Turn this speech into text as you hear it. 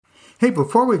Hey,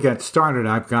 before we get started,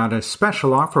 I've got a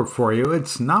special offer for you.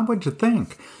 It's not what you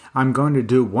think. I'm going to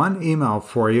do one email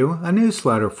for you, a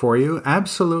newsletter for you,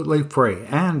 absolutely free,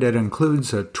 and it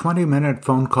includes a 20-minute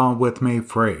phone call with me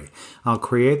free. I'll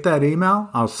create that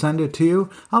email, I'll send it to you,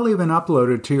 I'll even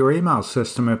upload it to your email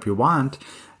system if you want.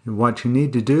 What you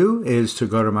need to do is to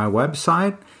go to my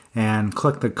website and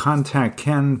click the Contact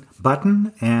Ken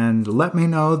button and let me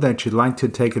know that you'd like to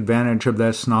take advantage of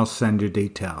this, and I'll send you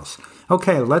details.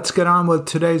 Okay, let's get on with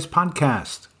today's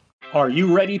podcast. Are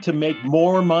you ready to make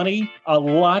more money? A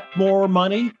lot more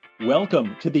money?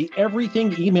 Welcome to the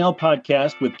Everything Email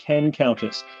Podcast with Ken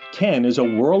Countess. Ken is a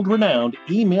world-renowned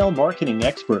email marketing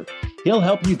expert. He'll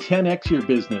help you 10x your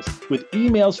business with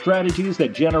email strategies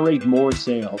that generate more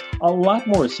sales, a lot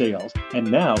more sales. And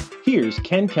now, here's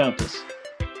Ken Countess.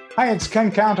 Hi, it's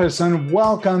Ken Countess, and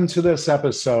welcome to this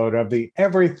episode of the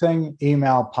Everything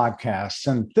Email Podcast.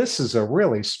 And this is a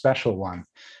really special one.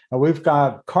 We've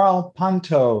got Carl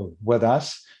Ponto with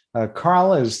us.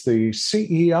 Carl is the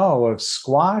CEO of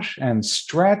Squash and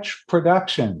Stretch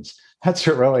Productions. That's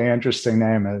a really interesting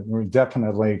name. It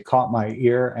definitely caught my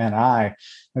ear and eye.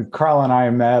 Carl and I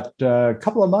met a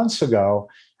couple of months ago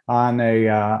on a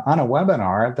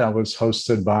webinar that was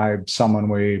hosted by someone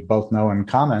we both know in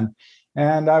common.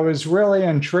 And I was really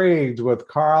intrigued with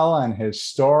Carl and his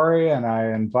story, and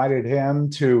I invited him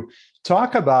to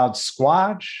talk about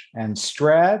Squash and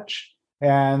Stretch,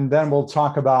 and then we'll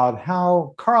talk about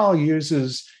how Carl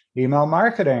uses email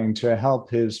marketing to help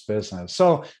his business.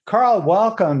 So, Carl,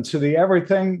 welcome to the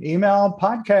Everything Email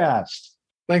Podcast.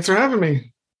 Thanks for having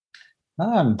me.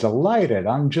 I'm delighted.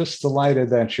 I'm just delighted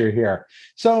that you're here.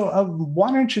 So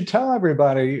why don't you tell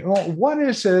everybody, what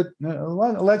is it?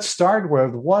 Let's start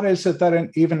with, what is it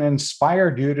that even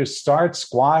inspired you to start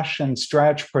Squash and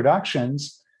Stretch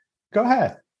Productions? Go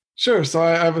ahead. Sure. So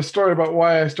I have a story about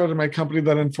why I started my company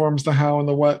that informs the how and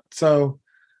the what. So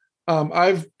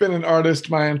I've been an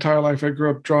artist my entire life. I grew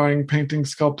up drawing, painting,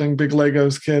 sculpting, big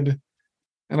Legos kid.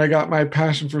 And I got my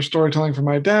passion for storytelling from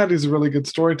my dad. He's a really good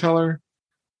storyteller.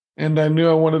 And I knew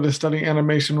I wanted to study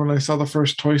animation when I saw the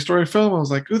first Toy Story film. I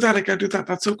was like, ooh, I gotta do that.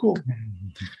 That's so cool.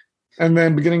 And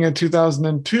then beginning in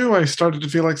 2002, I started to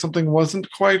feel like something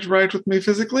wasn't quite right with me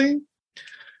physically.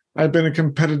 I've been a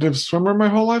competitive swimmer my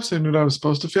whole life, so I knew what I was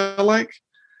supposed to feel like.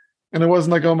 And it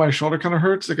wasn't like, oh, my shoulder kind of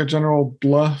hurts, like a general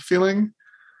blah feeling.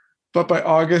 But by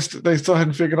August, they still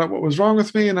hadn't figured out what was wrong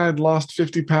with me, and I had lost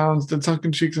 50 pounds, did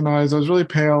sunken cheeks and eyes. I was really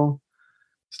pale,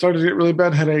 started to get really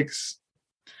bad headaches.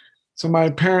 So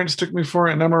my parents took me for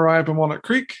an MRI up in Walnut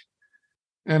Creek,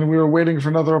 and we were waiting for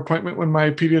another appointment when my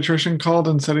pediatrician called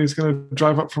and said he's going to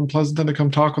drive up from Pleasanton to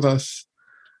come talk with us.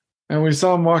 And we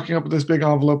saw him walking up with this big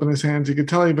envelope in his hands. You could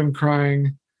tell he'd been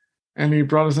crying, and he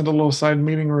brought us into a little side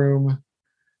meeting room.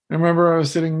 I remember I was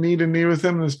sitting knee to knee with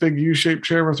him in this big U-shaped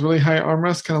chair with really high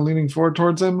armrests, kind of leaning forward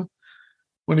towards him,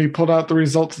 when he pulled out the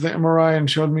results of the MRI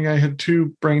and showed me I had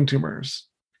 2 brain tumors.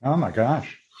 Oh, my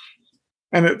gosh.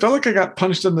 And it felt like I got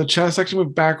punched in the chest. I actually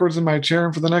moved backwards in my chair.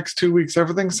 And for the next 2 weeks,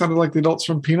 everything sounded like the adults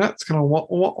from Peanuts, kind of wah,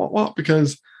 wah, wah, wah,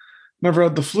 because never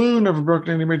had the flu, never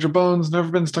broken any major bones, never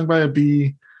been stung by a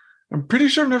bee. I'm pretty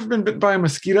sure I've never been bitten by a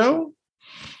mosquito.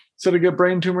 So to get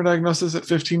brain tumor diagnosis at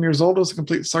 15 years old was a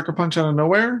complete sucker punch out of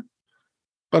nowhere.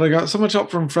 But I got so much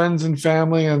help from friends and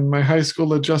family, and my high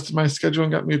school adjusted my schedule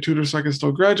and got me a tutor so I could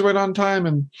still graduate on time.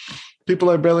 And people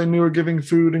I barely knew were giving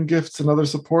food and gifts and other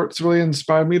supports really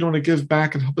inspired me to want to give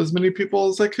back and help as many people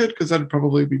as I could, because I'd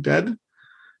probably be dead if it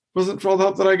wasn't for all the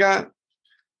help that I got.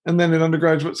 And then in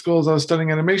undergraduate school, as I was studying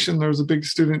animation, there was a big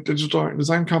student digital art and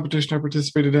design competition I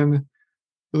participated in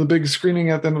with a big screening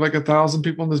at the end of like 1,000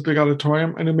 people in this big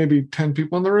auditorium. I knew maybe 10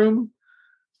 people in the room.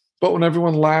 But when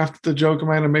everyone laughed at the joke of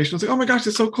my animation, I was like, oh my gosh,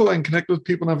 it's so cool. I can connect with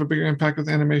people and have a bigger impact with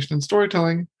animation and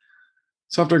storytelling.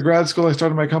 So after grad school, I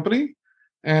started my company.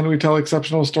 And we tell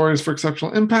exceptional stories for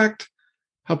exceptional impact,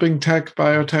 helping tech,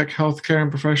 biotech, healthcare, and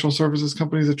professional services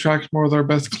companies attract more of their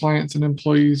best clients and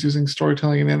employees using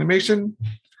storytelling and animation.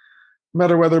 No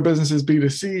matter whether business is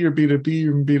B2C or B2B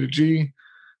or B2G,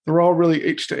 they're all really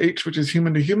H to H, which is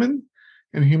human to human,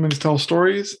 and humans tell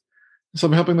stories. So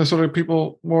I'm helping those sort of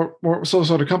people, more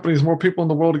sort of companies, more people in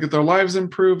the world to get their lives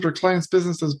improved, or clients'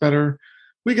 businesses better.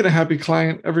 We get a happy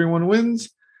client, everyone wins.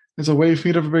 It's a way for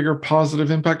me to have a bigger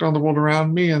positive impact on the world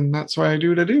around me, and that's why I do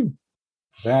what I do.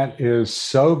 That is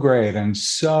so great and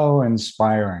so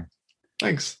inspiring.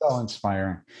 Thanks. So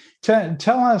inspiring.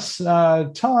 Tell us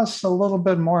a little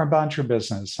bit more about your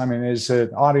business. I mean, is it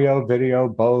audio, video,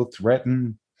 both,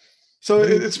 written? So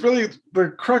it's really, the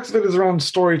crux of it is around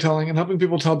storytelling and helping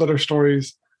people tell better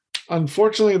stories.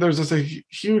 Unfortunately, there's just a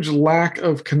huge lack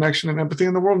of connection and empathy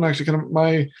in the world. And actually, kind of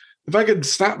my if I could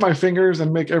snap my fingers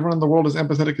and make everyone in the world as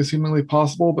empathetic as humanly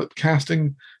possible, but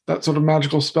casting that sort of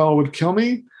magical spell would kill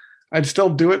me, I'd still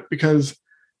do it, because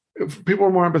if people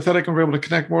are more empathetic and we're able to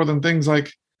connect more than things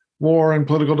like war and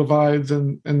political divides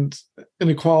and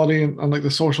inequality and on like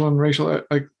the social and racial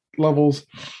like levels,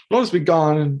 it'll just be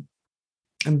gone,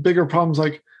 and bigger problems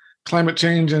like climate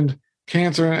change and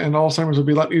cancer and Alzheimer's would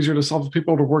be a lot easier to solve if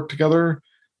people to work together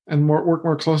and work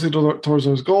more closely towards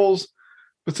those goals.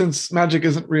 But since magic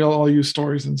isn't real, I'll use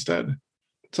stories instead.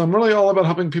 So I'm really all about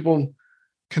helping people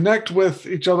connect with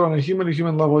each other on a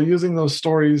human-to-human level using those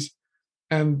stories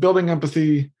and building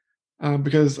empathy,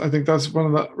 because I think that's one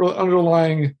of the real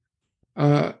underlying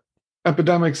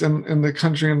epidemics in the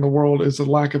country and the world is a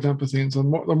lack of empathy. And so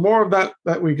the more of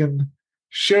that we can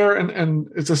share, and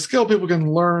it's a skill people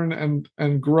can learn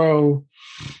and grow.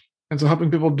 And so helping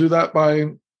people do that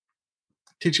by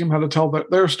teaching them how to tell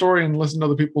their story and listen to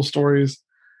other people's stories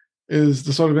is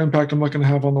the sort of impact I'm looking to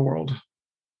have on the world.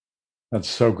 That's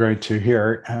so great to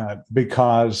hear,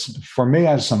 because for me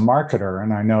as a marketer,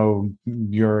 and I know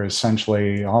you're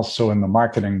essentially also in the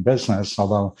marketing business,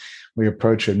 although we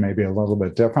approach it maybe a little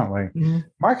bit differently. Mm-hmm.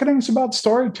 Marketing is about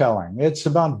storytelling. It's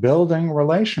about building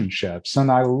relationships.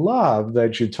 And I love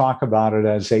that you talk about it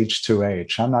as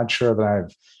H2H. I'm not sure that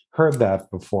I've heard that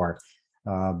before,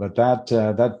 but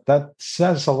that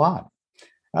says a lot.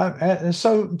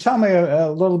 So tell me a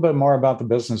little bit more about the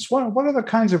business. What are the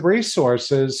kinds of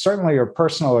resources, certainly your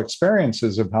personal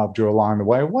experiences have helped you along the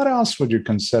way? What else would you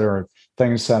consider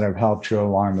things that have helped you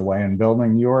along the way in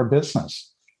building your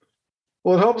business?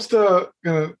 Well, it helps to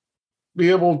be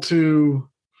able to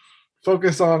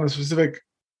focus on a specific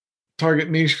target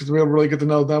niche, because we'll really get to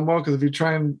know them well. Because if you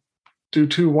try and do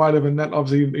too wide of a net,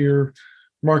 obviously your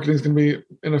marketing is going to be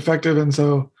ineffective. And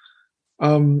so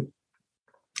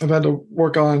I've had to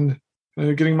work on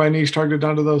getting my niche targeted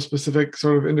down to those specific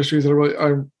sort of industries that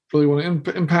I really want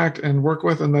to impact and work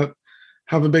with, and that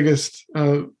have the biggest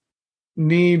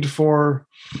need for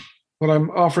what I'm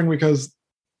offering. Because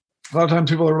a lot of times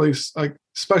people are really like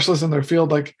specialists in their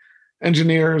field, like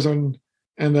engineers and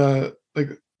like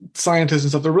scientists and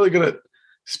stuff. They're really good at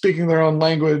speaking their own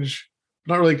language,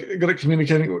 not really good at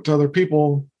communicating to other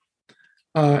people,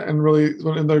 and really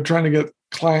when they're trying to get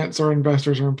clients or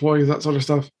investors or employees, that sort of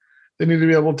stuff, they need to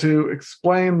be able to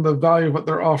explain the value of what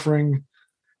they're offering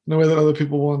in a way that other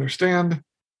people will understand.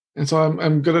 And so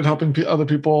I'm good at helping other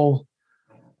people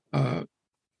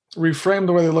reframe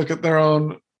the way they look at their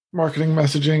own marketing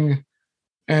messaging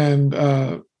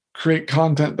and create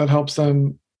content that helps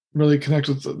them really connect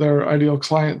with their ideal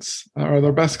clients or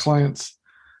their best clients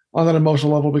on that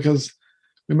emotional level, because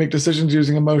we make decisions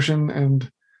using emotion. And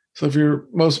so if your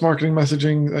most marketing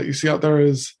messaging that you see out there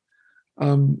is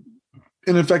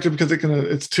ineffective because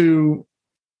it's too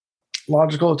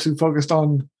logical, too focused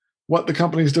on what the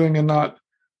company's doing and not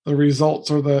the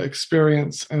results or the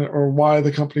experience or why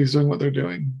the company's doing what they're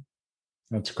doing.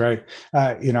 That's great.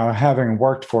 Having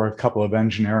worked for a couple of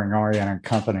engineering-oriented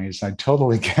companies, I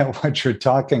totally get what you're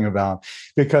talking about,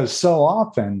 because so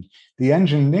often the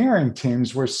engineering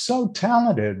teams were so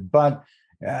talented, but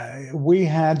we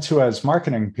had to, as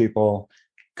marketing people,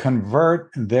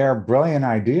 convert their brilliant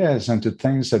ideas into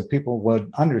things that people would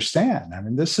understand. I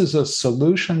mean, this is a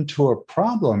solution to a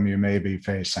problem you may be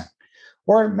facing.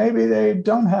 Or maybe they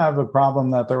don't have a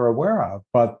problem that they're aware of,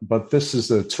 but this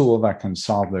is a tool that can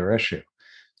solve their issue.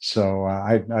 So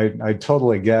I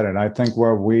totally get it. I think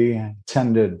where we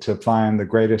tended to find the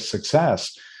greatest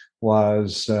success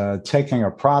was taking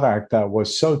a product that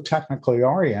was so technically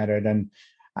oriented, and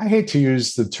I hate to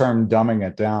use the term dumbing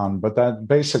it down, but that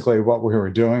basically what we were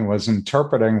doing was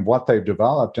interpreting what they've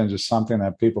developed into something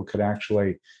that people could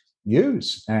actually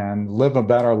use and live a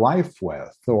better life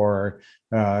with, or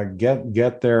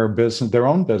get their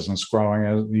own business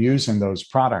growing using those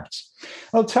products.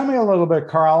 Well, tell me a little bit,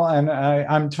 Carl, and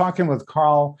I'm talking with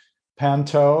Carl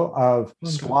Panto of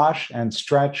Squash and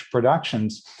Stretch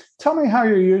Productions. Tell me how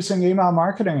you're using email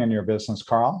marketing in your business,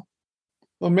 Carl.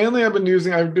 Well, mainly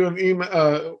I'm doing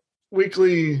email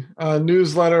weekly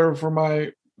newsletter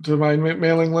to my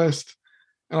mailing list,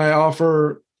 and I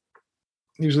offer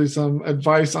usually some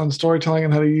advice on storytelling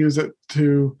and how to use it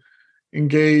to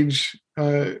engage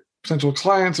potential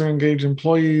clients or engage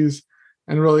employees,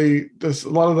 and really a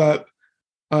lot of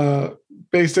that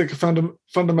basic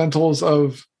fundamentals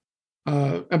of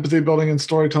empathy building and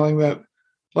storytelling that a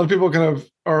lot of people kind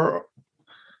of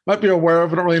might be aware of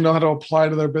but don't really know how to apply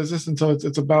to their business. And so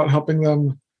it's about helping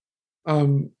them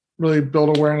really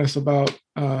build awareness about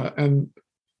and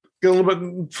get a little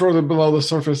bit further below the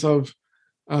surface of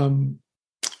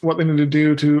what they need to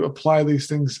do to apply these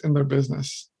things in their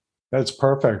business. That's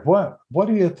perfect. What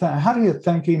do you think? How do you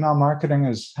think email marketing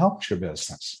has helped your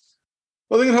business?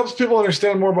 Well, I think it helps people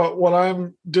understand more about what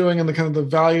I'm doing and the kind of the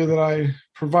value that I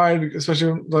provide,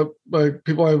 especially like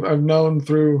people I've known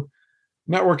through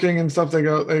networking and stuff.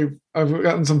 I've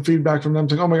gotten some feedback from them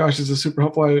saying, "Oh my gosh, this is super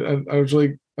helpful." I was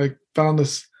really found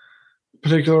this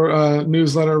particular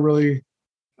newsletter really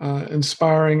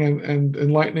inspiring and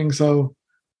enlightening. So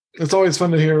it's always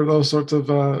fun to hear those sorts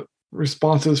of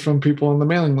responses from people on the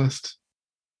mailing list.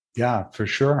 Yeah, for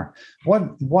sure.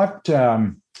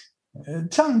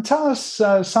 Tell us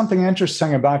something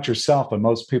interesting about yourself that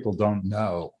most people don't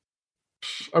know.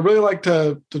 I really like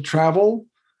to travel.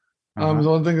 The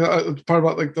one thing part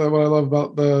about what I love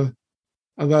about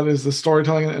that is the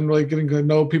storytelling and really getting to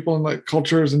know people and like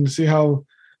cultures and see how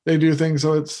they do things.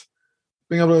 So it's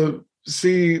being able to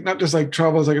see not just like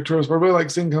travel as like a tourist, but I really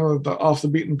like seeing kind of the off the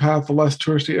beaten path, the less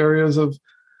touristy areas of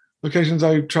locations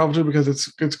I travel to, because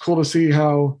it's cool to see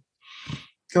how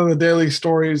kind of the daily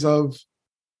stories of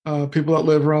people that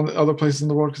live around other places in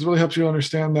the world, because it really helps you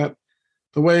understand that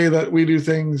the way that we do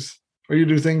things or you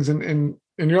do things in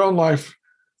your own life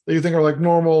that you think are like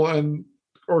normal and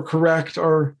or correct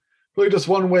are really just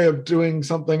one way of doing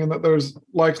something, and that there's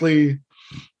likely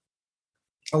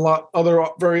a lot other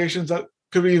variations that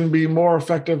could even be more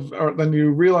effective than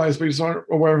you realize, but you just aren't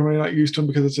aware of them, you're not used to them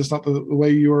because it's just not the way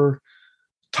you were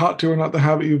taught to or not the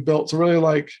habit you've built. So really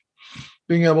like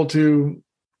being able to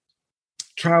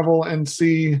travel and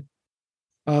see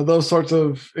those sorts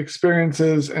of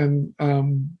experiences and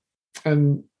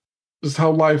just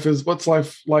how life is, what's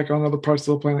life like on other parts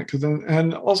of the planet.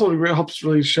 And also it helps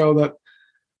really show that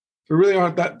we really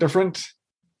aren't that different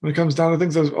when it comes down to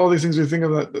things. There's all these things we think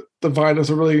of that divide us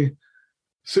are really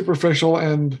superficial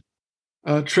and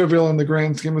trivial in the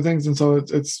grand scheme of things. And so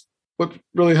it's what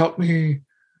really helped me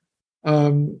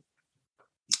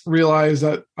realize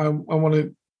that I want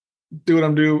to do what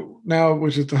I'm doing now,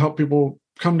 which is to help people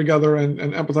come together and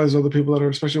empathize with other people that are,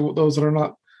 especially those that are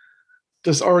not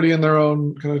just already in their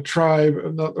own kind of tribe,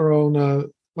 not their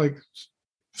own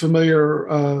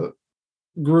familiar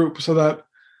group, so that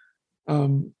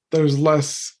there's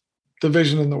less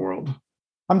division in the world.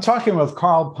 I'm talking with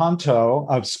Carl Punto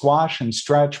of Squash and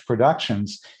Stretch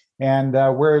Productions, and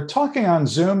we're talking on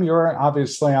Zoom. You're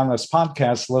obviously on this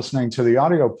podcast listening to the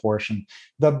audio portion.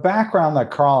 The background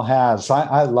that Carl has,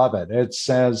 I love it. It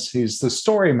says he's the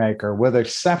story maker with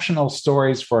exceptional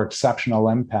stories for exceptional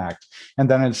impact. And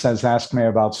then it says, ask me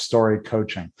about story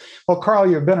coaching. Well,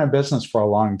 Carl, you've been in business for a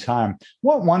long time.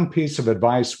 What one piece of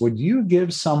advice would you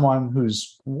give someone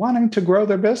who's wanting to grow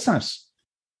their business?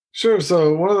 Sure.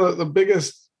 So one of the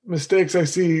biggest mistakes I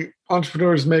see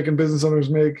entrepreneurs make and business owners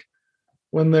make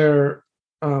when they're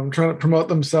trying to promote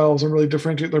themselves and really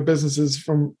differentiate their businesses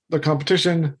from the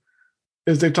competition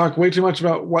is they talk way too much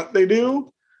about what they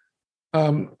do,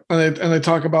 and they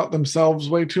talk about themselves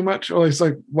way too much, or at least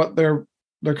like what their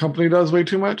company does way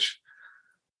too much.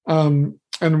 And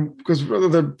because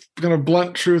the kind of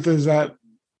blunt truth is that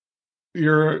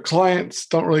your clients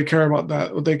don't really care about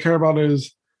that. What they care about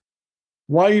is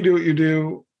why you do what you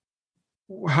do,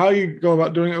 how you go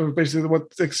about doing it, basically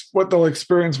what they'll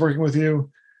experience working with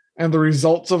you, and the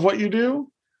results of what you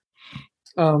do,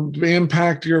 the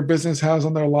impact your business has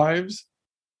on their lives.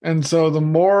 And so the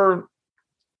more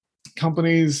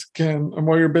companies can, or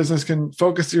more your business can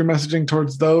focus your messaging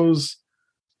towards those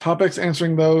topics,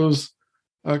 answering those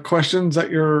questions that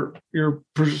your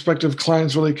prospective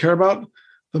clients really care about,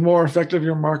 the more effective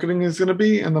your marketing is going to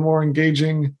be, and the more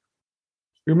engaging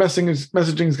your messaging is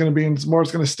going to be, and it's going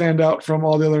to stand out from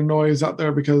all the other noise out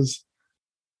there, because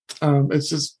it's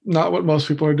just not what most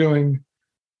people are doing.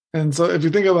 And so if you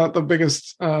think about the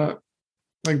biggest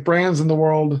like brands in the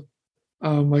world,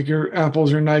 like your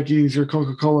Apples, your Nikes, your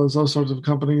Coca-Colas, those sorts of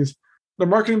companies, the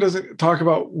marketing doesn't talk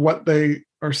about what they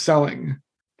are selling.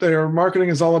 Their marketing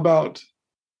is all about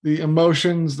the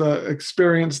emotions, the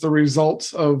experience, the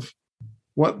results of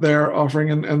what they're offering,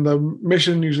 and the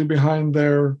mission usually behind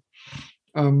their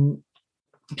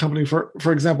company.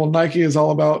 For example, Nike is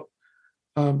all about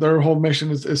their whole mission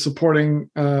is supporting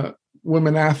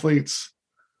women athletes.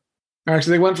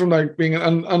 Actually, they went from like being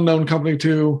an unknown company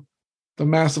to the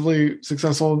massively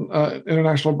successful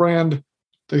international brand.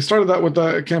 They started that with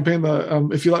the campaign, the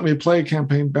 "If You Let Me Play"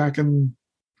 campaign back in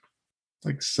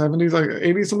like 70s, like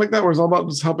 80s, something like that, where it's all about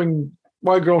just helping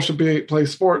why girls should play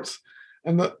sports.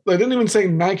 And they didn't even say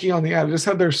Nike on the ad; it just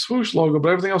had their swoosh logo, but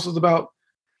everything else was about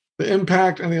the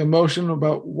impact and the emotion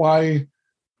about why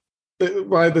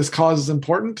this cause is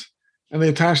important, and they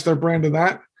attach their brand to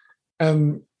that.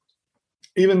 And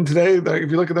even today,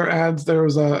 if you look at their ads, there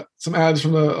was some ads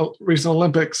from the recent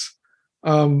Olympics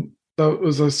that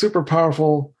was a super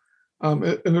powerful.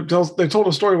 They told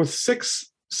a story with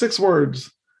six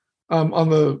words on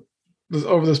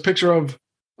over this picture of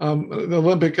the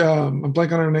Olympic. I'm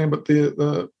blanking on her name, but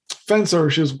the fencer.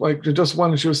 She was like just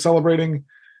won, and she was celebrating,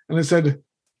 and it said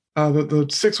the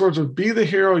 6 words would be the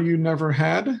hero you never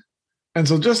had. And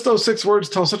so just those 6 words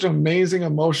tell such an amazing,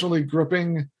 emotionally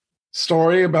gripping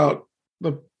story about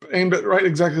aimed at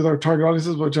exactly their target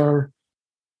audiences, which are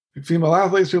female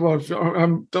athletes, people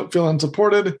who don't feel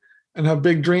unsupported and have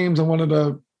big dreams and want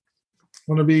to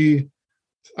be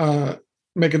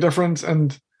make a difference.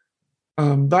 And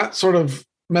that sort of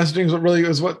messaging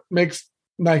is what makes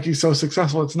Nike so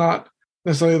successful. It's not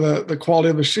necessarily the quality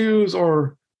of the shoes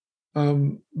or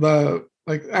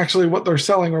actually what they're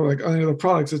selling or like any of the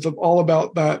products. It's all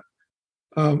about that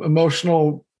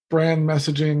emotional brand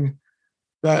messaging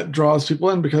that draws people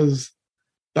in, because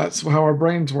that's how our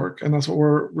brains work, and that's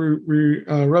what we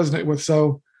resonate with.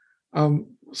 So a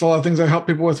lot of things I help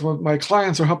people with my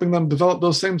clients are helping them develop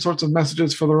those same sorts of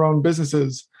messages for their own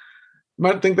businesses. You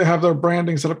might think they have their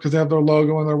branding set up because they have their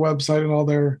logo on their website and all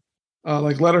their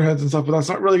like letterheads and stuff, but that's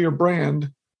not really your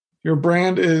brand. Your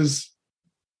brand is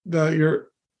your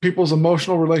people's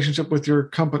emotional relationship with your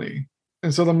company.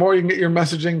 And so the more you can get your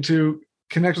messaging to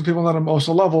connect with people on that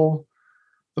emotional level,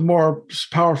 the more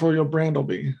powerful your brand will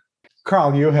be.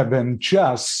 Carl, you have been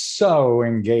just so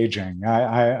engaging.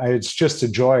 It's just a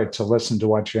joy to listen to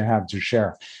what you have to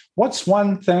share. What's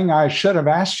one thing I should have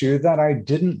asked you that I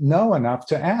didn't know enough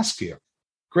to ask you?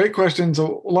 Great question.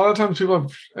 So a lot of times people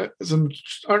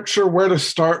aren't sure where to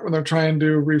start when they're trying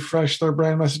to refresh their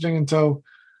brand messaging. And so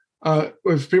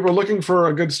if people are looking for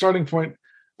a good starting point,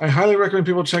 I highly recommend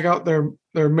people check out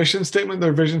their mission statement,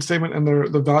 their vision statement, and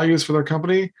the values for their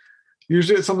company.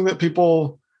 Usually it's something that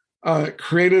people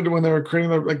created when they were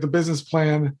creating the business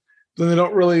plan. Then they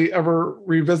don't really ever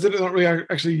revisit it. They don't really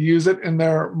actually use it in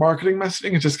their marketing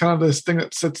messaging. It's just kind of this thing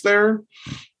that sits there.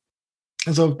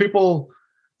 And so if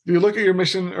you look at your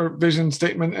mission or vision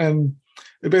statement, and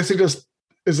it basically just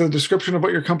is a description of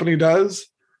what your company does,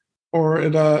 or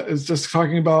it is just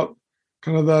talking about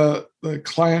kind of the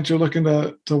client you're looking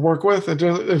to work with.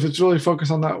 If it's really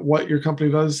focused on that what your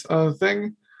company does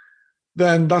thing,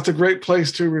 then that's a great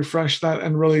place to refresh that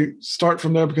and really start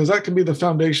from there, because that can be the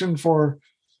foundation for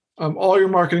all your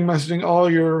marketing messaging,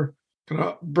 all your kind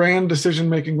of brand decision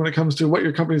making when it comes to what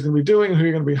your company is going to be doing, who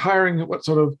you're going to be hiring, what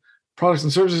sort of products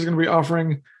and services you're going to be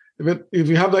offering. If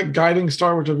you have that guiding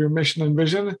star, which of your mission and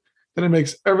vision, then it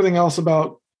makes everything else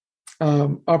about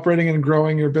operating and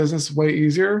growing your business way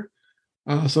easier.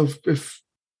 So if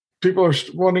people are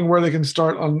wondering where they can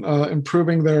start on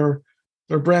improving their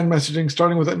brand messaging,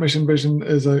 starting with that mission vision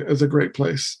is a great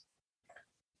place.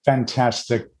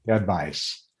 Fantastic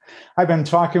advice. I've been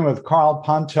talking with Carl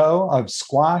Ponto of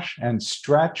Squash and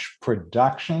Stretch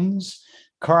Productions.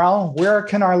 Carl, where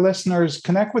can our listeners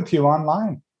connect with you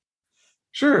online?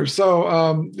 Sure.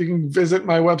 So you can visit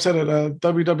my website at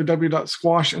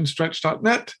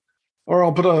www.squashandstretch.net, or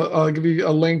I'll give you a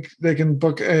link. They can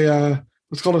book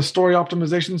what's called a story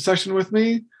optimization session with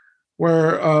me,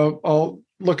 where I'll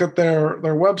look at their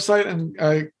website and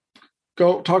I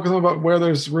go talk with them about where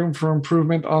there's room for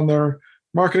improvement on their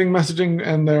marketing messaging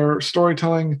and their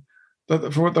storytelling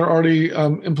for what they're already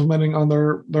implementing on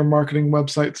their marketing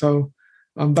website. So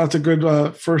that's a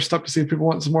good first step to see if people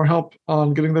want some more help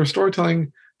on getting their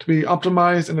storytelling to be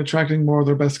optimized and attracting more of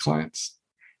their best clients.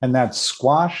 And that's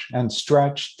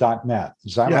squashandstretch.net.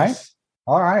 Is that right?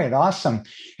 All right. Awesome.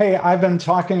 Hey, I've been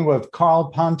talking with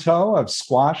Carl Ponto of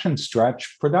Squash and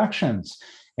Stretch Productions.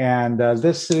 And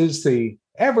this is the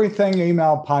Everything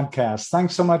Email Podcast.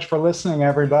 Thanks so much for listening,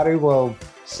 everybody. We'll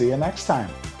see you next time.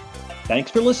 Thanks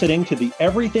for listening to the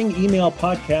Everything Email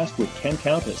Podcast with Ken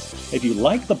Countess. If you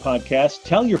like the podcast,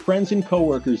 tell your friends and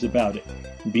coworkers about it.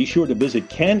 Be sure to visit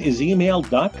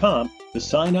kenisemail.com to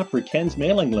sign up for Ken's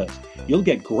mailing list. You'll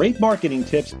get great marketing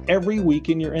tips every week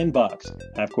in your inbox.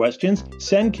 Have questions?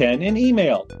 Send Ken an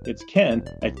email. It's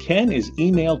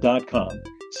ken@kenisemail.com.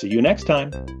 See you next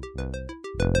time.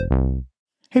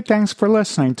 Hey, thanks for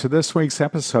listening to this week's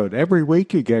episode. Every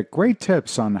week you get great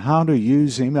tips on how to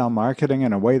use email marketing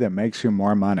in a way that makes you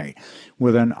more money.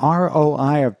 With an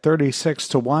ROI of 36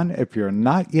 to 1, if you're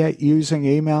not yet using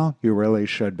email, you really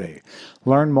should be.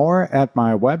 Learn more at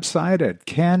my website at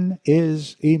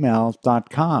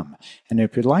kenisemail.com. And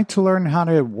if you'd like to learn how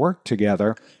to work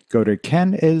together, go to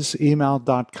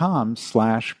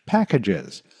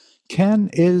kenisemail.com/packages.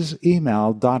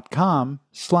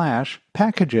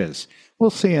 kenisemail.com/packages. We'll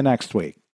see you next week.